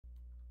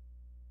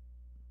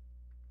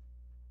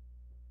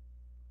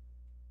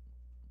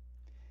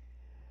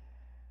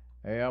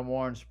Hey, I'm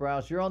Warren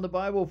Sprouse. You're on the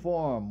Bible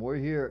Forum. We're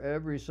here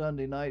every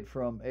Sunday night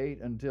from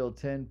 8 until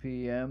 10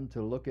 p.m.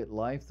 to look at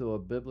life through a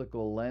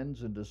biblical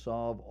lens and to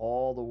solve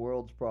all the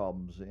world's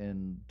problems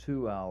in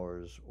 2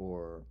 hours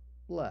or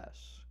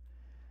less.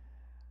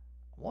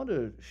 I want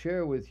to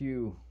share with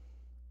you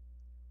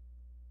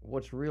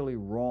what's really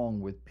wrong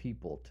with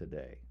people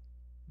today.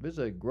 There's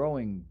a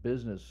growing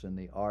business in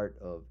the art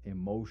of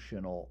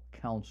emotional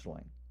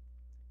counseling.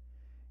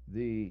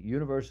 The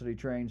university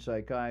trained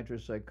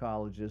psychiatrists,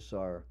 psychologists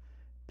are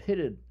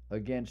pitted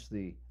against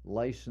the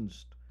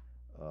licensed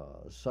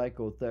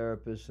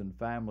psychotherapists and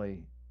family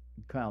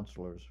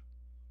counselors.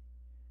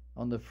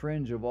 On the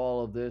fringe of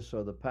all of this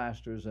are the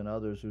pastors and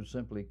others who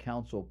simply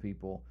counsel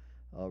people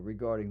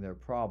regarding their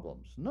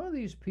problems. None of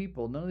these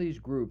people, none of these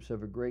groups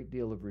have a great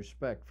deal of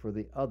respect for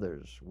the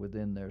others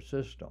within their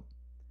system.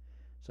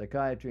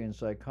 Psychiatry and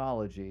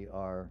psychology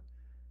are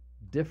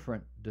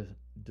different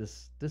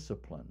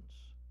disciplines.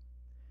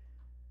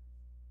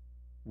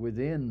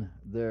 Within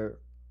their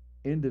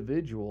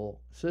individual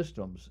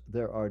systems,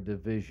 there are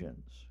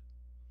divisions.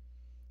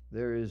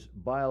 There is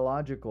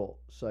biological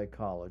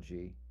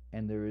psychology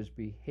and there is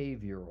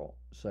behavioral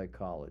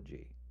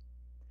psychology.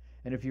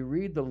 And if you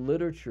read the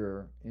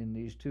literature in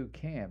these two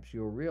camps,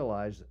 you'll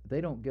realize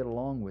they don't get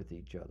along with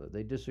each other.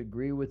 They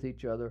disagree with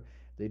each other.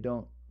 They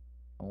don't,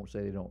 I won't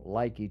say they don't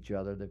like each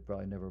other, they've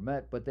probably never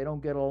met, but they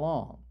don't get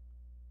along.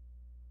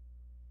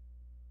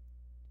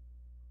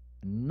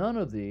 None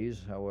of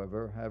these,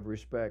 however, have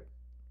respect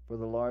for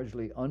the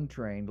largely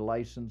untrained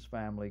licensed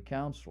family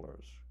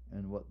counselors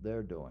and what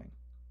they're doing.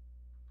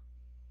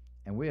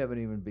 And we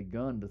haven't even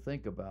begun to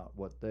think about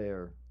what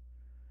they're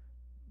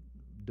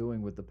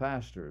doing with the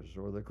pastors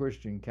or the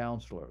Christian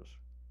counselors.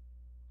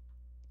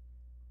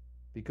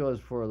 Because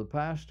for the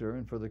pastor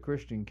and for the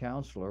Christian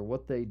counselor,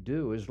 what they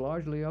do is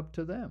largely up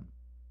to them.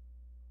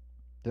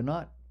 They're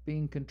not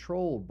being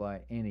controlled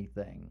by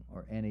anything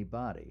or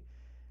anybody.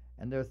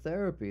 And their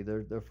therapy,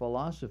 their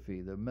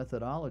philosophy, their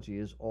methodology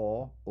is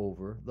all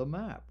over the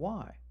map.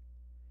 Why?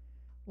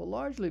 Well,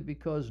 largely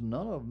because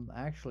none of them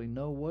actually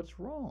know what's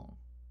wrong.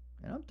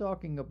 And I'm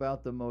talking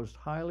about the most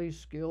highly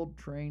skilled,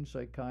 trained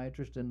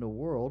psychiatrist in the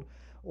world,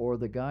 or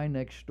the guy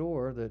next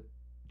door that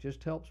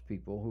just helps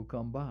people who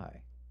come by.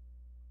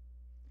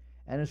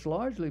 And it's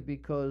largely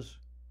because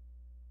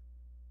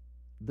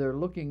they're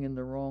looking in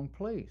the wrong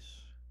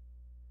place.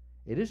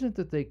 It isn't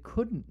that they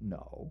couldn't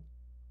know,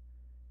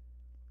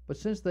 but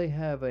since they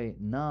have a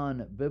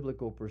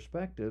non-biblical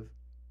perspective,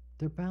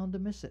 they're bound to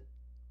miss it.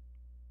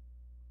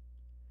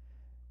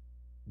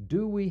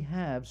 Do we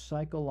have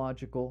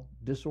psychological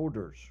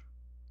disorders?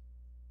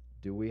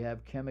 Do we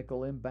have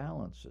chemical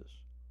imbalances?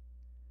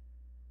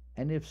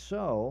 And if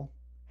so,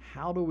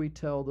 how do we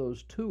tell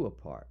those two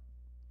apart?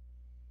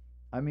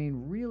 I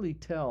mean, really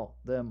tell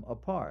them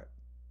apart.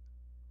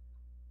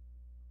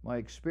 My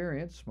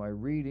experience, my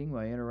reading,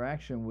 my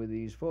interaction with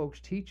these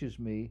folks teaches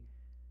me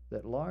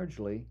that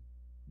largely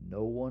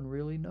no one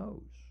really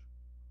knows.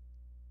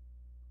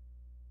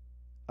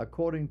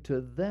 According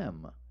to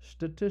them,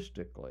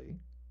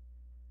 statistically,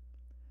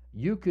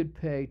 you could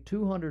pay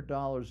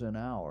 $200 an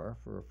hour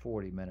for a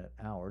 40-minute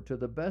hour to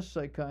the best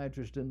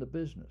psychiatrist in the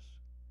business.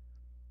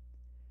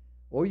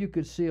 Or you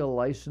could see a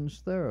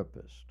licensed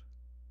therapist.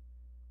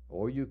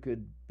 Or you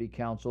could be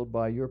counseled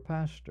by your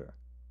pastor.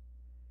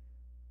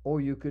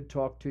 Or you could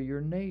talk to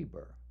your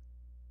neighbor.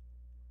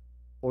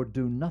 Or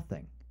do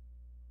nothing.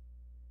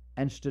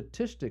 And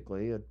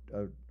statistically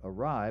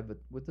arrive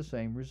with the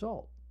same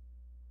result.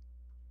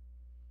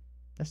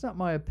 That's not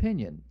my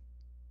opinion.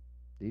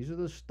 These are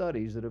the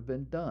studies that have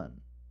been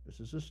done. This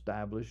is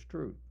established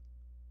truth.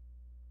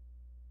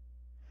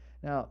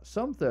 Now,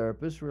 some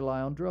therapists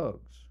rely on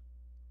drugs.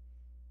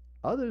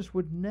 Others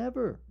would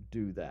never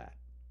do that,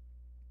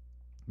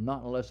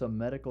 not unless a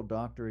medical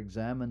doctor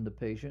examined the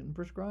patient and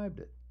prescribed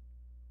it.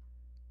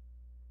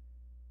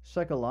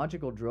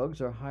 Psychological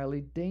drugs are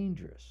highly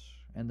dangerous,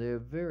 and they are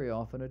very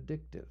often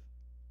addictive.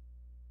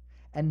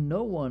 And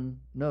no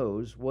one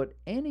knows what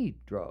any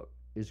drug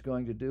is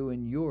going to do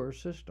in your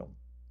system.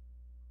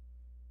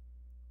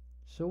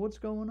 So what's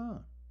going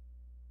on?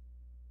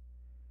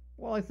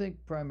 Well, I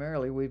think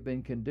primarily we've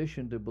been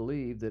conditioned to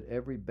believe that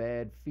every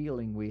bad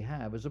feeling we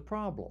have is a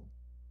problem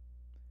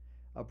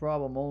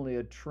only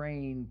a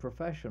trained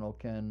professional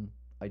can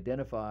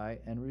identify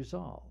and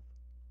resolve.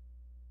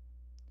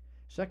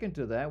 Second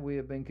to that, we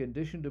have been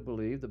conditioned to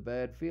believe the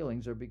bad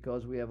feelings are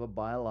because we have a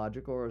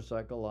biological or a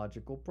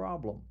psychological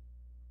problem.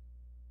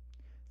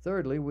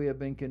 Thirdly, we have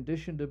been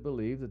conditioned to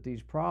believe that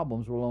these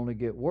problems will only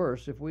get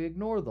worse if we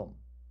ignore them.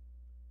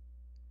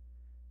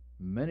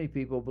 Many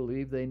people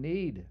believe they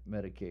need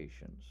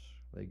medications.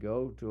 They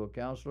go to a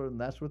counselor and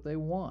that's what they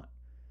want.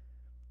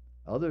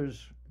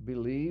 Others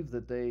believe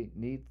that they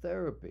need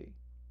therapy.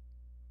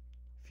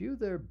 Few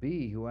there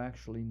be who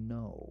actually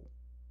know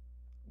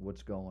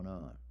what's going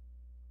on.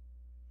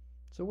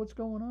 So what's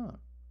going on?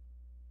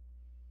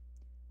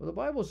 Well, the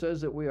Bible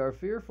says that we are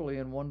fearfully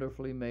and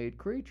wonderfully made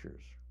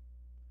creatures,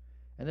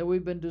 and that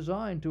we've been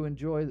designed to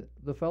enjoy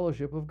the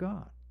fellowship of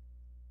God.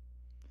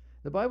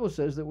 The Bible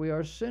says that we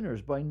are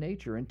sinners by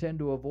nature and tend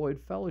to avoid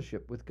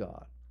fellowship with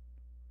God.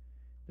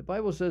 The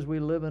Bible says we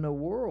live in a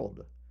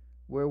world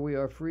where we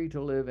are free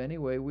to live any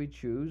way we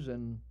choose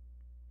and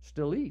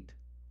still eat.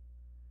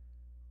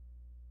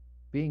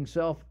 Being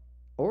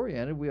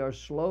self-oriented, we are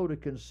slow to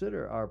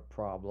consider our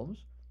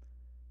problems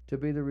to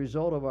be the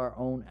result of our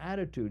own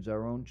attitudes,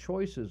 our own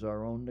choices,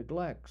 our own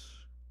neglects.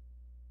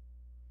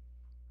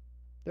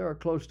 There are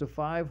close to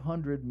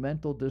 500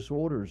 mental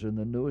disorders in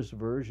the newest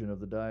version of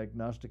the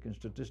Diagnostic and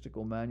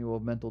Statistical Manual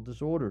of Mental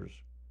Disorders.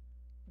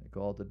 They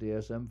call it the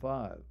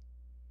DSM-5.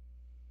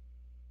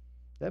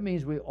 That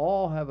means we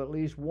all have at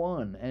least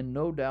one, and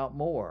no doubt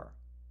more.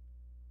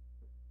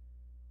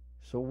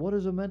 So what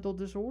is a mental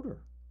disorder?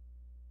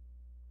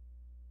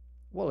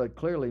 Well, it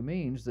clearly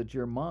means that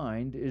your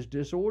mind is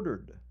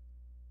disordered.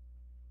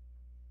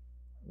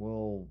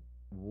 Well,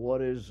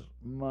 what is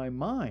my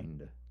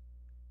mind?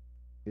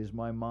 Is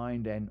my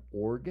mind an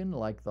organ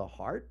like the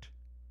heart?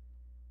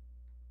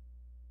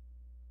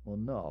 Well,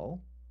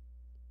 no.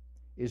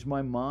 Is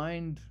my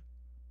mind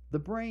the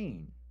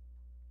brain?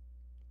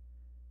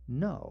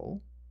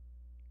 No.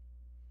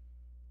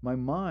 My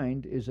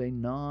mind is a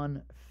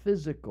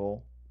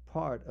non-physical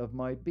part of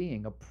my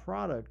being, a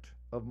product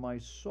of my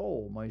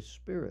soul, my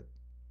spirit.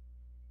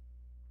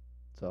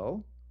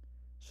 So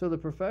the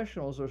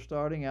professionals are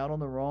starting out on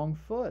the wrong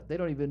foot. They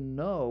don't even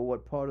know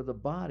what part of the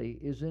body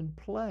is in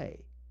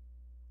play.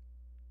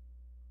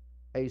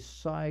 A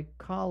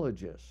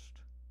psychologist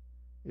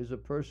is a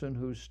person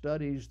who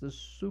studies the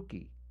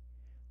psyche,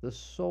 the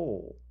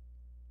soul,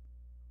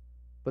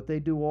 but they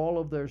do all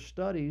of their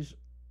studies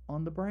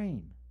on the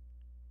brain.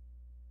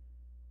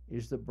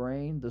 Is the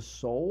brain the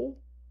soul?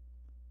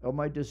 Are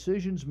my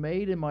decisions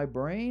made in my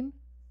brain?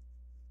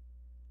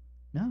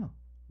 No,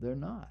 they're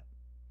not.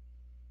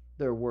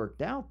 They're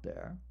worked out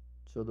there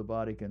so the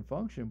body can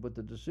function, but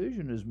the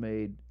decision is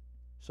made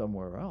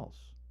somewhere else.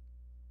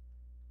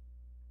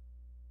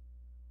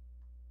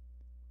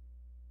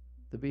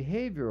 The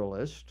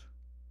behavioralist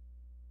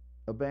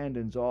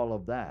abandons all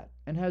of that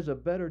and has a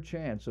better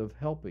chance of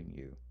helping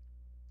you,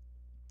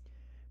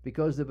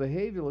 because the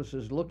behavioralist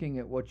is looking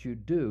at what you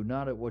do,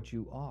 not at what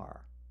you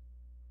are.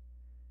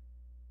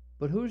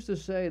 But who's to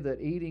say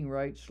that eating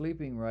right,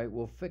 sleeping right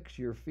will fix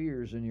your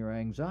fears and your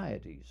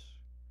anxieties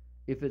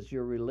if it's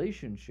your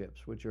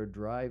relationships which are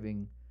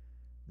driving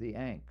the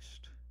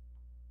angst?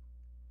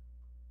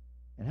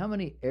 And how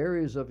many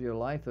areas of your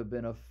life have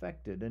been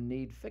affected and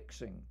need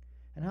fixing?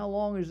 And how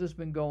long has this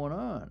been going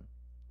on?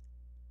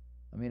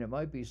 I mean, it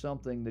might be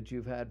something that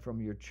you've had from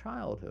your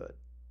childhood,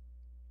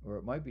 or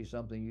it might be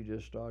something you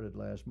just started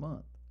last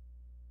month.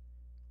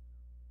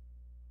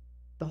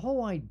 The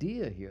whole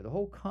idea here, the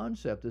whole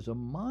concept is a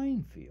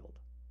minefield.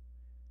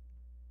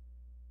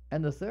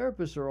 And the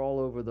therapists are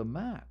all over the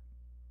map.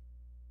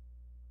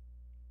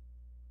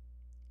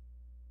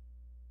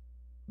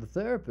 The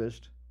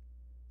therapist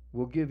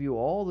will give you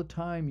all the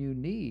time you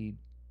need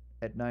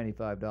at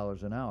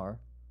 $95 an hour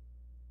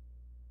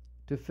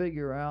to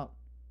figure out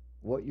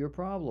what your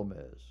problem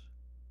is.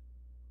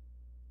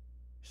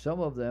 Some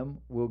of them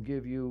will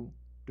give you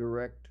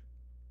direct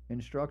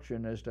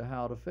instruction as to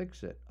how to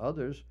fix it.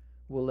 Others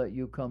will let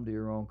you come to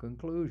your own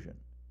conclusion.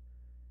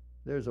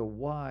 There's a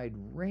wide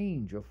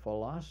range of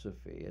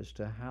philosophy as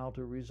to how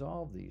to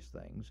resolve these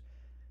things,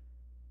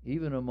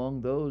 even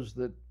among those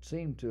that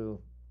seem to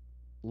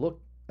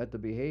look at the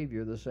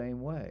behavior the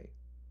same way.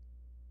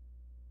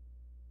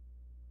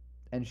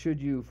 And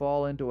should you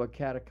fall into a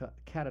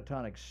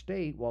catatonic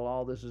state while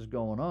all this is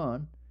going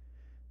on,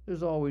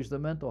 there's always the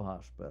mental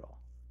hospital.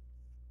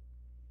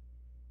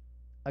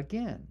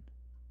 Again,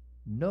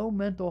 no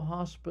mental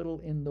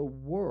hospital in the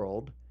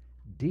world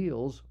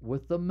deals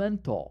with the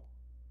mental,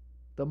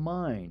 the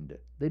mind.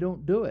 They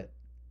don't do it.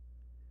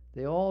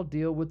 They all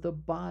deal with the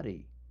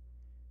body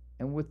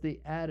and with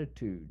the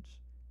attitudes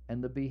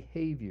and the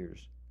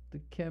behaviors, the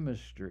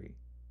chemistry.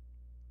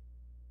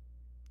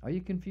 Are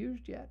you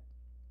confused yet?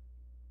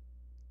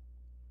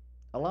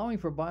 Allowing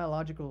for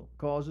biological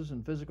causes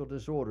and physical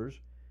disorders,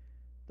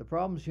 the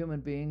problems human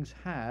beings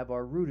have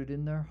are rooted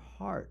in their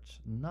hearts,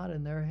 not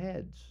in their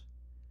heads.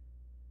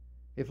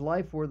 If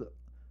life were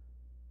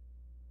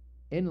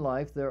in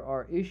life, there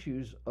are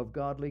issues of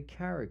godly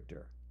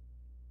character,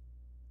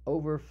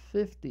 over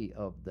 50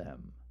 of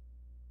them.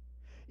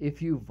 If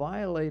you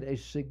violate a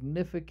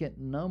significant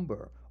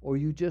number, or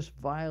you just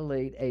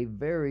violate a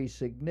very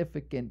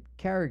significant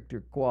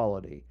character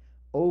quality,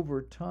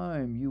 over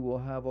time you will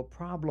have a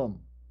problem.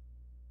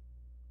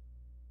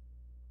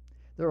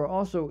 There are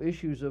also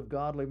issues of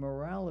godly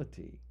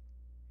morality.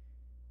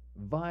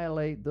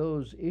 Violate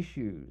those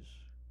issues,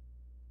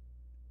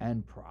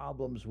 and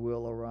problems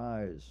will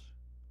arise.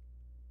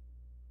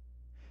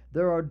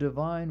 There are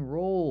divine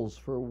roles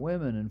for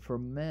women and for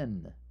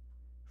men,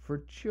 for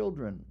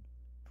children,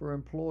 for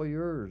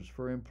employers,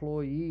 for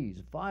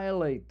employees.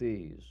 Violate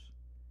these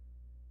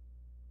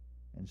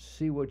and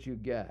see what you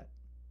get.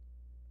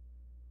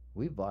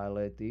 We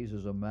violate these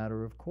as a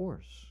matter of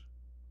course.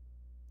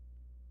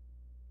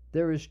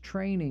 There is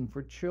training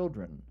for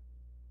children.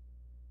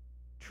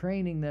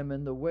 training them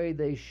in the way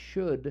they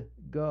should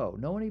go.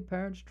 Know any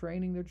parents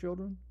training their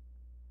children?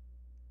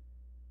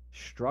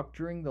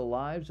 Structuring the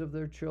lives of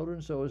their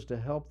children so as to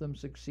help them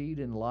succeed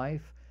in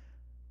life?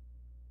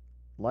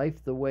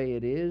 Life the way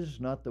it is,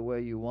 not the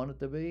way you want it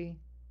to be?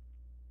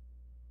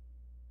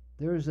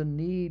 There is a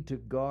need to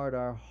guard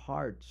our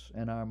hearts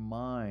and our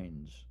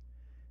minds,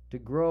 to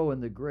grow in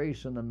the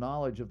grace and the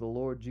knowledge of the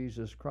Lord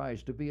Jesus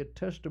Christ, to be a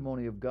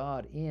testimony of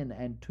God in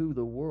and to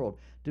the world,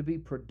 to be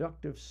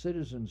productive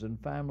citizens and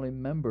family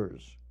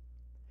members.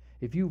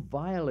 If you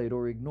violate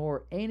or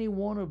ignore any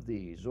one of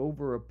these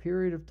over a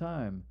period of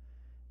time,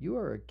 you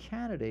are a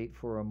candidate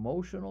for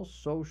emotional,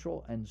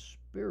 social, and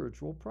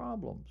spiritual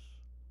problems.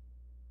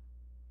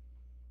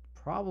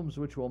 Problems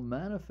which will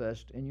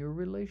manifest in your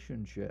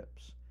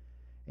relationships,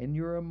 in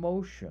your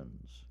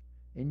emotions,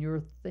 in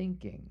your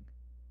thinking,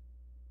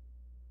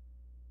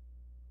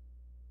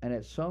 and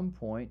at some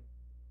point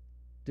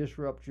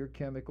disrupt your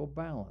chemical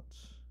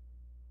balance.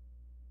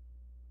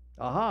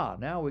 Aha,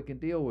 now we can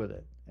deal with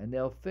it. And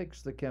they'll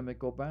fix the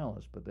chemical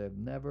balance, but they've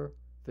never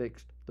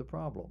fixed the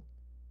problem.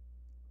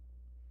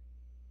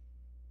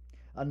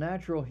 A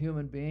natural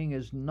human being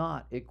is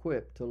not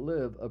equipped to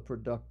live a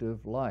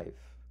productive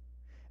life.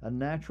 A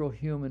natural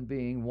human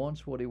being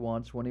wants what he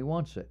wants when he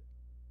wants it.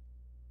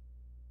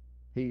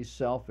 He's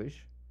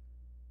selfish.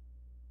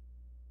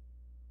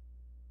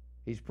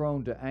 He's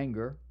prone to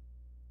anger,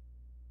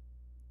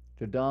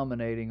 to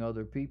dominating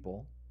other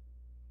people.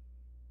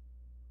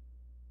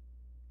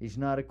 He's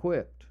not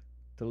equipped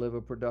to live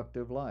a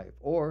productive life.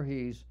 Or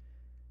he's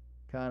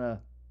kind of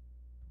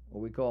what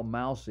we call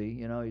mousy.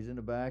 He's in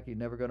the back. He's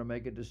never going to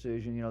make a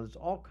decision. There's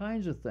all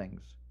kinds of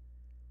things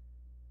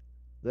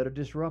that are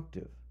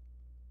disruptive.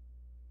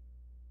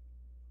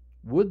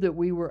 Would that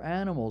we were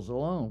animals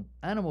alone.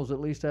 Animals at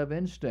least have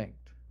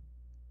instinct.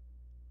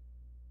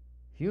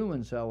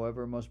 Humans,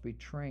 however, must be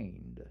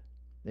trained.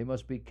 They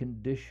must be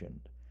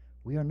conditioned.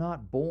 We are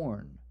not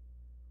born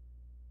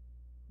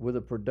with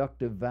a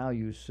productive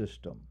value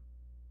system.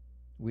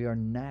 We are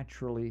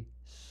naturally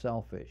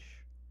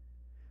selfish.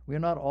 We are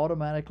not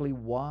automatically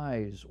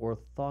wise or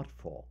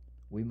thoughtful.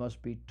 We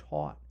must be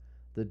taught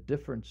the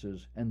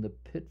differences and the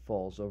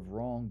pitfalls of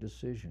wrong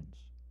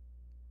decisions.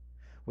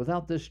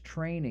 Without this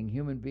training,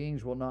 human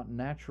beings will not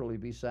naturally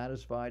be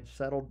satisfied,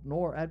 settled,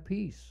 nor at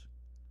peace.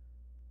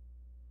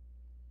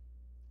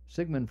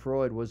 Sigmund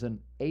Freud was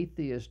an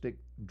atheistic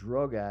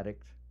drug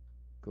addict,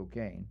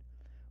 cocaine,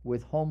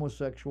 with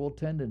homosexual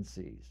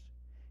tendencies.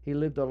 He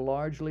lived a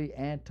largely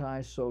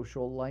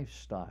antisocial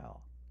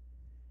lifestyle.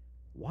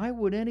 Why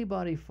would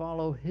anybody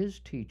follow his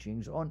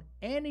teachings on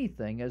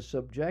anything as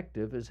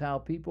subjective as how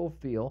people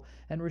feel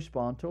and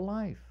respond to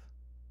life?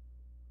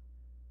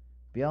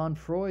 Beyond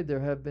Freud, there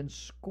have been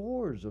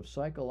scores of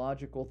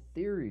psychological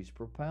theories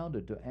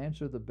propounded to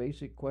answer the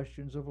basic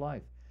questions of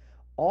life,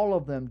 all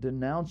of them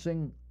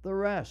denouncing the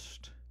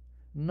rest,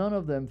 none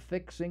of them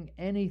fixing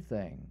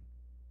anything.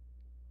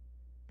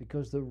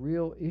 Because the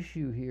real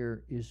issue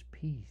here is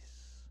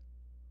peace.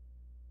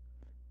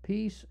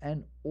 Peace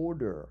and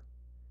order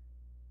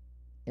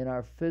in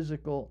our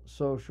physical,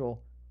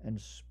 social, and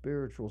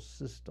spiritual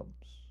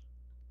systems.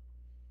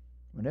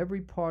 When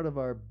every part of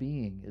our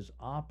being is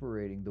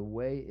operating the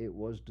way it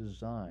was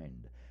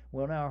designed,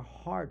 when our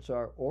hearts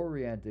are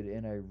oriented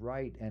in a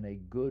right and a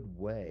good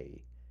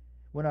way,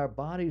 when our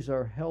bodies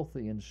are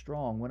healthy and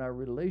strong, when our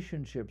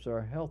relationships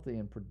are healthy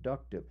and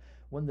productive,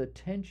 when the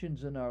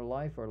tensions in our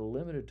life are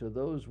limited to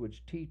those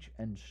which teach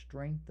and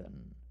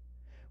strengthen,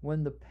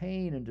 when the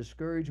pain and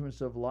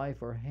discouragements of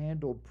life are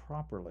handled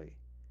properly,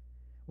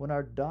 when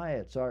our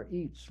diets, our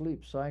eat,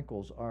 sleep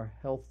cycles are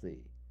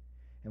healthy,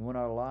 and when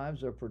our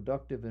lives are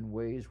productive in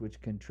ways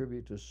which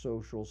contribute to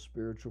social,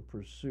 spiritual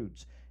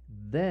pursuits,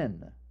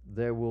 then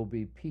there will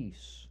be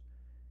peace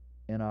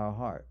in our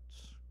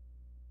hearts,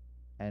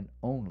 and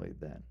only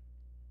then.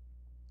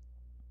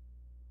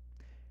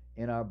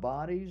 In our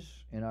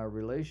bodies, in our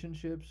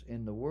relationships,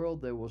 in the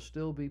world, there will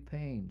still be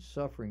pain,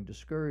 suffering,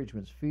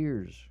 discouragements,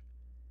 fears,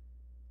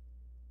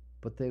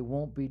 but they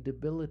won't be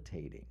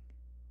debilitating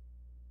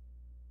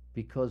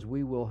because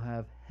we will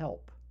have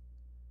help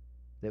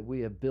that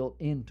we have built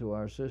into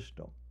our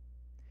system.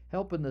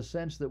 Help in the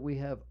sense that we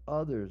have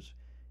others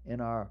in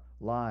our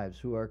lives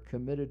who are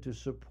committed to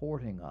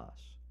supporting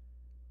us.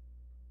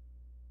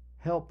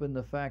 Help in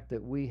the fact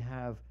that we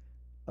have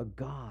a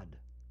God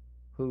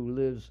who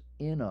lives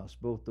in us,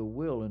 both to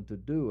will and to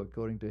do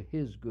according to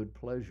His good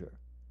pleasure.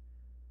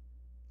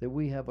 That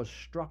we have a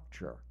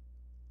structure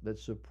that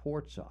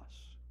supports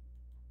us.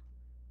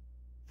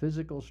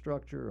 Physical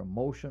structure,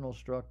 emotional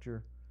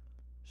structure,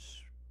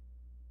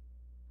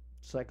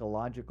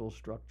 psychological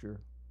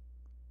structure.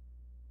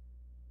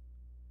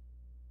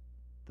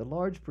 The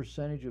large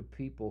percentage of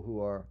people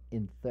who are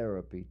in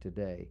therapy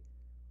today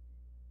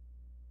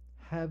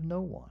have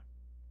no one.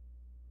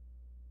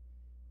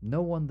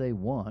 No one they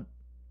want.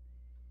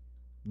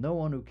 No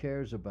one who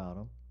cares about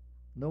them.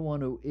 No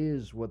one who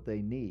is what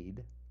they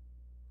need.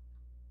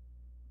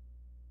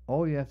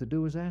 All you have to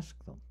do is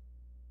ask them.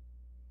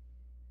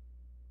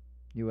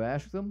 You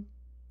ask them,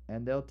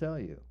 and they'll tell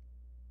you.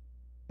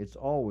 it's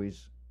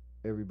always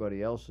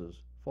everybody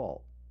else's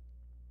fault.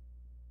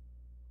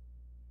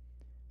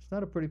 It's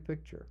not a pretty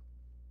picture.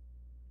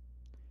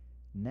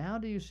 Now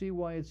do you see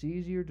why it's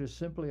easier to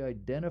simply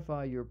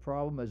identify your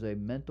problem as a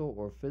mental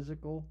or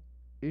physical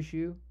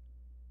issue?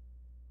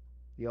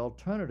 The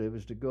alternative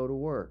is to go to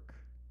work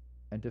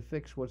and to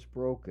fix what's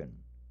broken.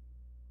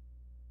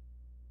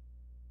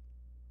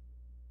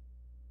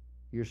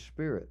 Your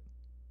spirit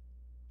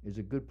is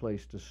a good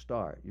place to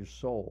start, your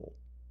soul.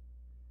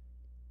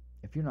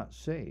 If you're not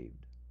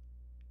saved,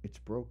 it's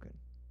broken.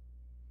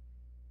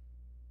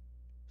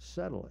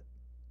 Settle it.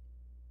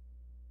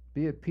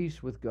 Be at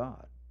peace with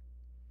God,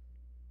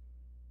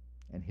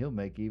 and He'll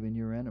make even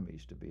your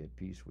enemies to be at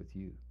peace with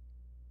you.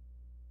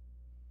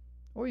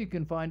 Or you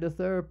can find a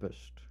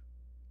therapist.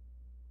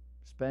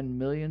 Spend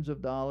millions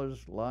of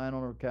dollars lying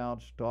on a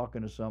couch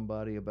talking to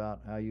somebody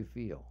about how you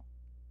feel.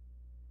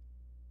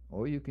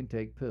 Or you can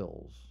take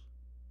pills.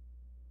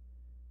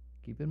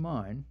 Keep in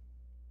mind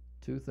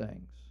two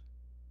things.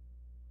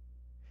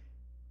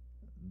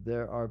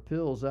 There are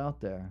pills out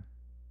there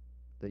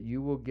that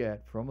you will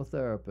get from a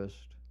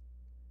therapist,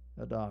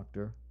 a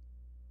doctor,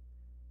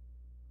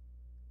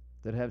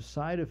 that have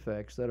side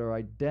effects that are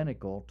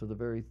identical to the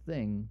very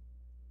thing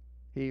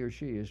he or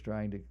she is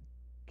trying to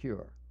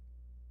cure.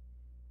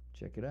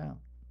 Check it out.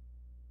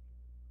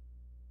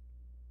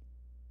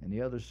 And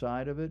the other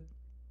side of it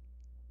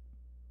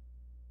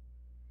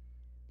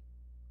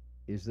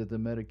is that the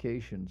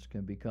medications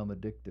can become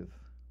addictive,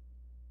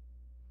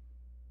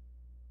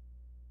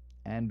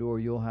 and or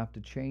you'll have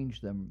to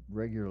change them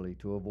regularly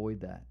to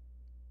avoid that.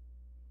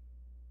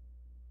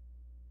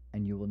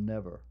 And you will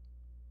never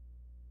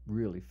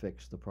really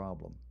fix the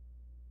problem.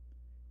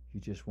 You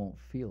just won't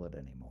feel it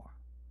anymore.